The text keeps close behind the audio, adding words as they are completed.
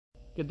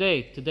Good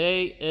day.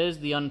 Today is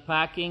the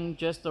unpacking,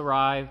 just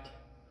arrived,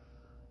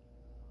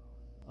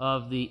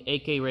 of the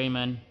AK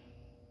Raymond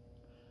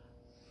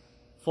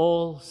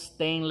full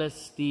stainless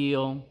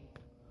steel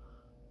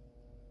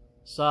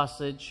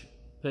sausage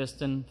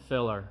piston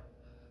filler.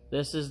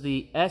 This is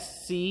the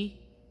SC-50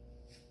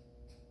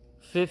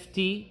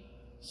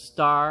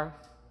 star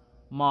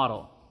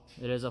model.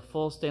 It is a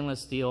full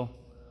stainless steel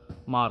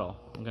model.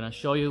 I'm going to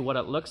show you what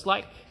it looks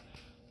like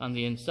on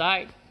the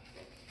inside.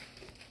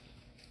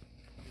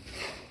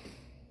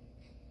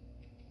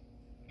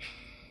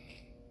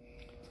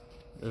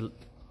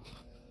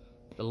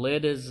 The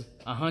lid is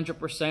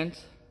 100%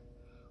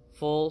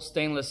 full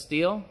stainless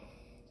steel.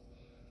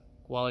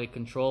 Quality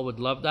control would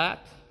love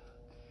that.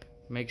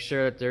 Make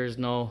sure that there's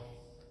no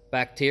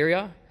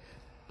bacteria.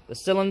 The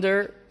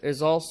cylinder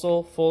is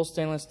also full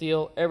stainless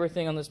steel.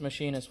 Everything on this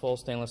machine is full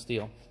stainless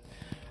steel.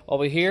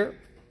 Over here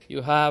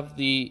you have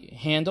the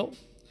handle.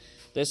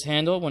 This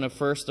handle, when it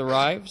first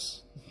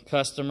arrives,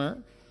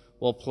 customer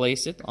will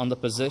place it on the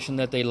position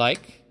that they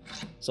like.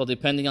 So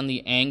depending on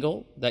the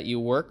angle that you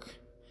work,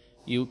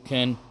 you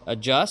can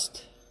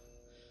adjust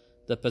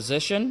the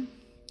position.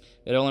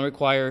 It only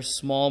requires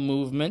small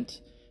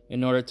movement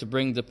in order to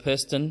bring the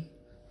piston,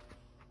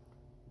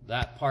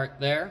 that part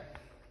there,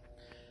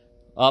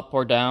 up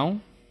or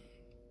down.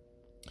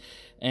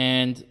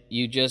 And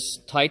you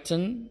just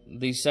tighten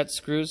the set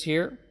screws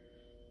here,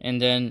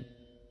 and then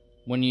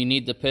when you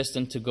need the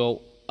piston to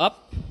go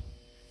up,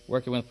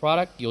 working with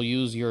product, you'll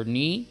use your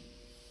knee,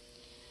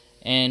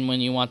 and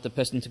when you want the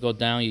piston to go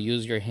down, you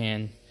use your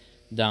hand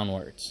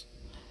downwards.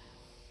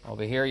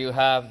 Over here you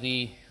have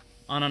the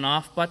on and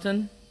off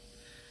button,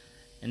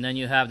 and then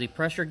you have the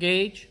pressure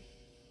gauge.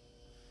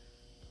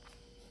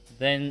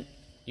 Then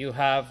you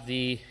have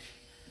the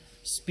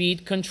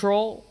speed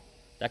control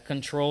that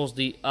controls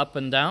the up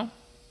and down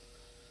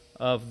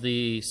of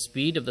the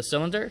speed of the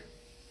cylinder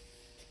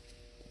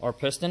or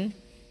piston,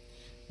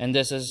 and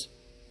this is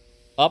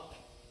up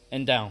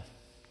and down.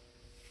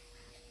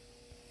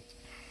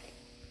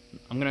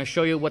 I'm going to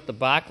show you what the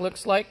back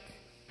looks like.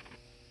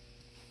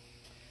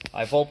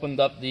 I've opened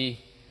up the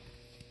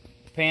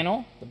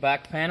panel, the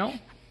back panel.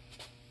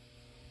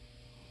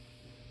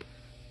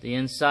 The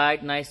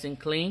inside nice and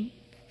clean,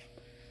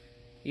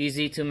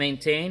 easy to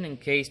maintain in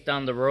case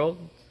down the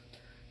road.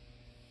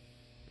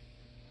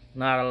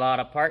 Not a lot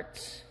of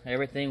parts,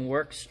 everything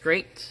works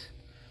straight.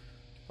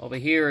 Over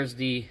here is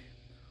the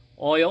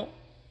oil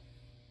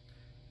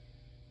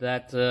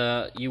that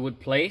you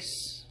would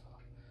place.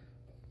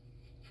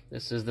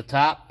 This is the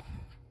top.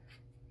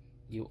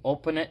 You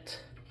open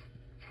it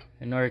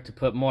in order to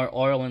put more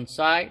oil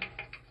inside.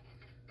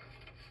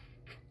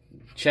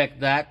 Check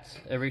that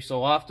every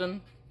so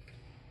often.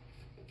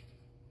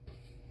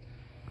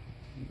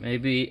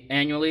 Maybe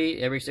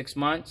annually, every 6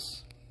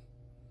 months.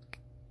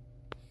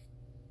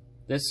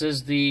 This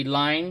is the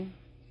line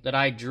that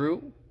I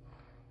drew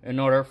in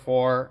order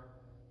for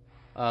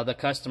the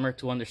customer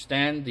to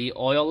understand the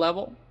oil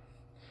level.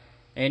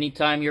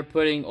 Anytime you're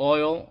putting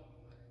oil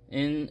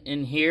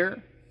in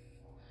here,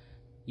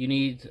 you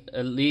need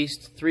at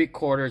least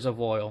 3/4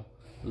 of oil.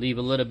 Leave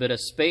a little bit of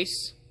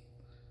space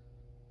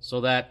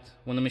so that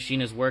when the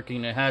machine is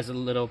working, it has a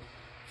little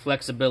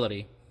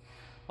flexibility.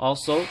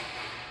 Also,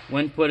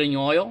 when putting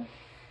oil,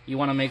 you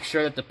want to make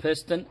sure that the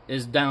piston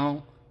is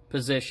down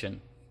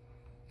position.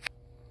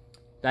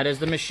 That is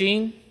the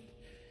machine.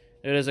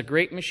 It is a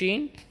great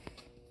machine,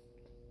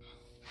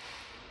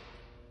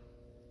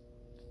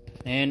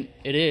 and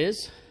it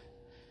is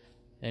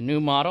a new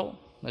model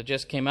that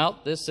just came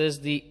out. This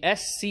is the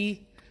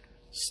SC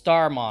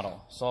Star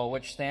model, so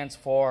which stands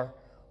for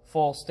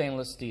full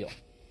stainless steel.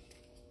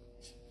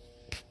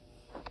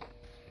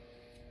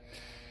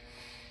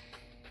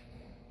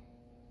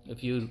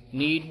 If you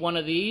need one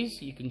of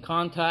these, you can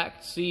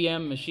contact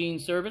CM Machine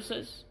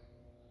Services,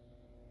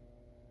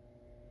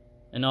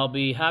 and I'll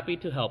be happy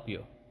to help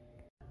you.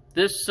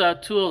 This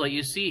tool that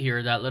you see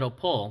here, that little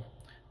pull,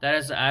 that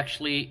is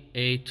actually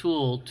a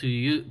tool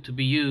to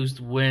be used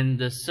when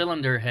the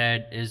cylinder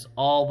head is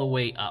all the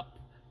way up.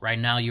 Right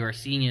now you are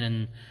seeing it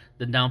in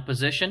the down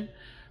position,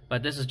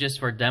 but this is just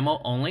for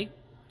demo only.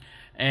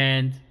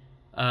 And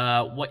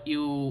in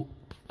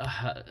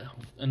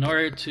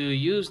order to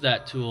use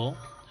that tool,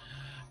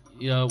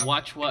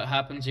 watch what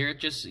happens here.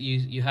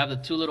 You have the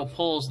two little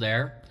pulls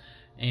there,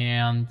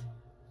 and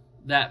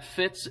that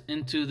fits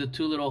into the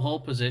two little hole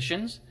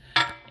positions,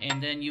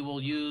 and then you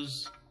will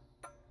use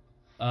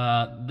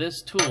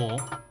this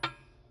tool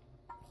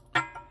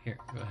here.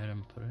 Go ahead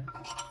and put it in.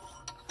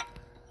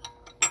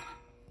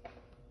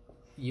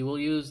 You will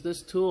use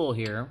this tool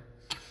here.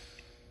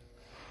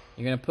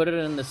 You're going to put it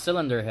in the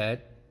cylinder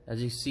head,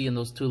 as you see in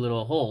those two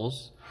little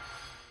holes,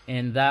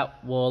 and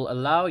that will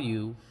allow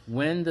you,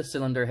 when the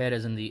cylinder head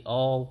is in the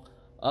all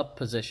up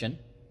position,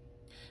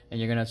 and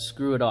you're going to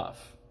screw it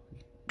off.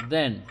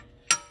 Then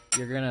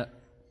you're going to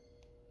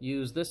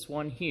use this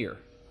one here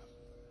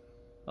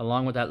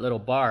along with that little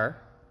bar.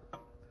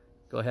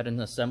 Go ahead and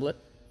assemble it.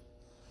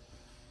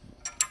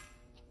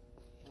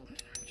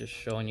 Just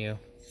showing you.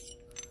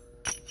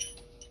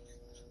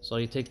 So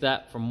you take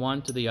that from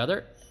one to the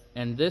other,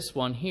 and this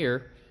one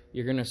here,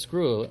 you're going to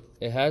screw it.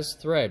 It has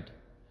thread,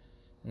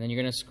 and then you're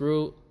going to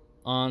screw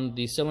on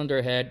the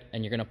cylinder head,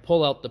 and you're going to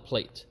pull out the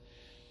plate.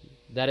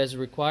 That is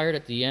required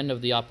at the end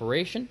of the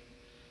operation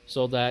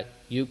so that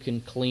you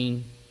can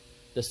clean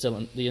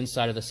the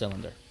inside of the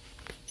cylinder.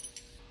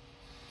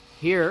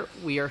 Here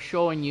we are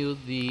showing you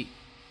the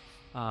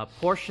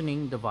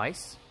portioning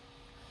device.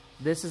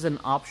 This is an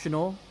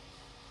optional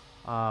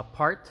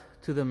part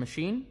to the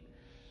machine.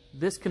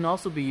 This can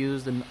also be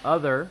used in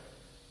other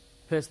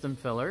piston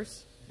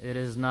fillers. It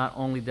is not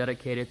only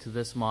dedicated to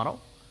this model,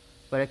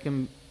 but it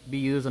can be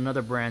used in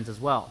other brands as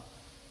well.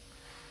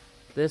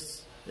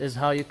 This is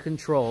how you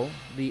control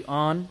the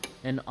on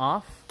and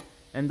off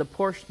and the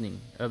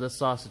portioning of the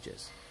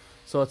sausages.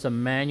 So it's a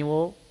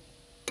manual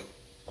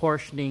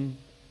portioning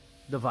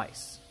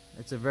device.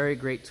 It's a very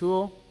great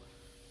tool,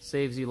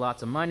 saves you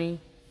lots of money.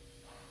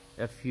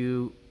 If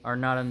you are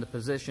not in the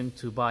position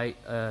to buy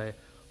a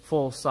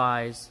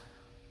full-size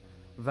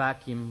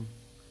vacuum,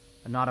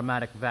 an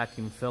automatic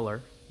vacuum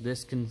filler,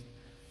 this can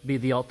be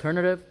the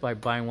alternative by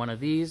buying one of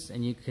these,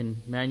 and you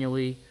can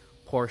manually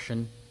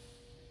portion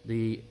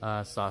the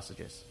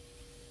sausages.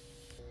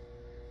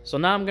 So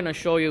now I'm going to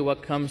show you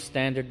what comes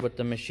standard with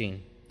the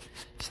machine.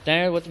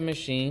 Standard with the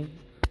machine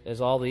is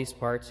all these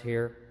parts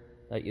here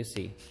that you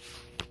see.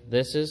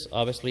 This is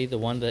obviously the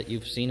one that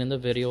you've seen in the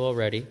video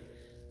already,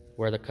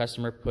 where the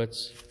customer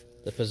puts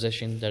the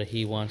position that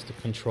he wants to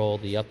control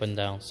the up and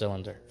down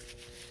cylinder.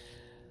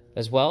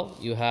 As well,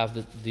 you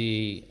have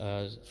the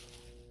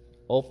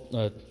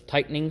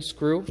tightening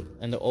screw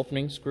and the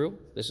opening screw.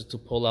 This is to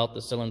pull out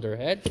the cylinder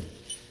head,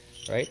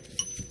 right?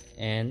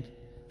 And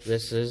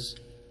this is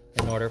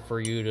in order for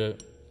you to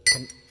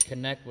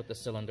connect with the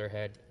cylinder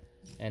head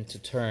and to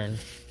turn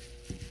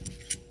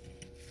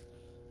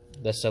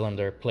the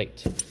cylinder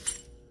plate.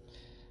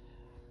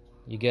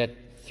 You get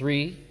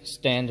 3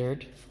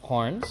 standard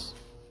horns,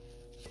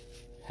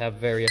 have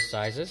various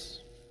sizes.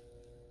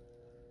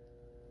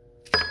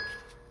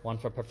 One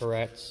for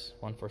pepperettes,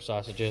 one for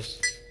sausages.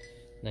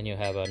 Then you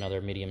have another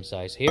medium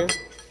size here.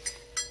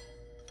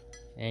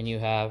 And you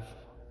have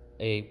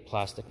a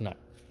plastic nut.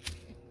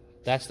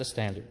 That's the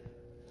standard.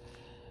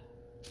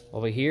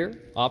 Over here,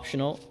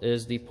 optional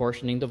is the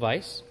portioning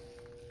device.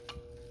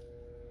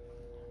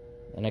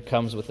 And it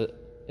comes with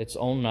its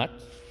own nut.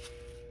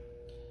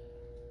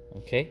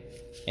 Okay,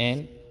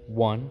 and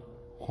 1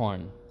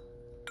 horn.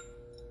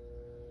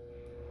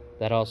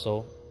 That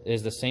also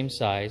is the same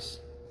size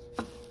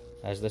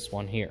as this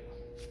one here.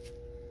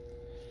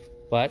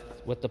 But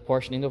with the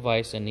portioning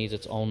device, it needs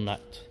its own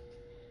nut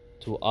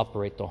to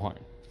operate the horn.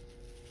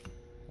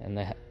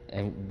 And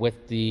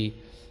with the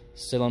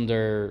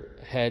cylinder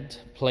head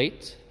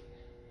plate,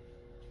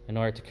 in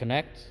order to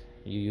connect,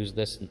 you use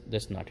this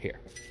nut here.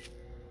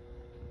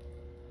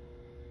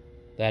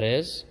 That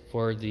is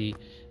for the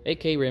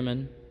AK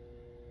Rimmon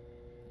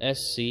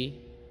SC-50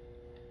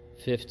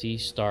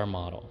 star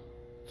model,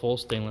 full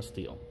stainless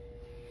steel.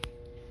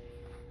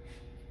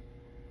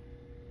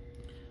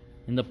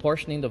 In the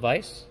portioning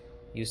device,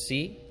 you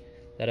see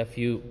that if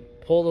you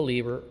pull the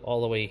lever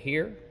all the way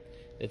here,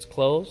 it's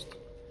closed.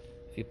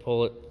 If you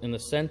pull it in the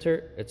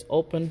center, it's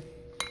open.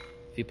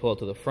 If you pull it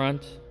to the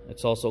front,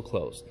 it's also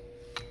closed.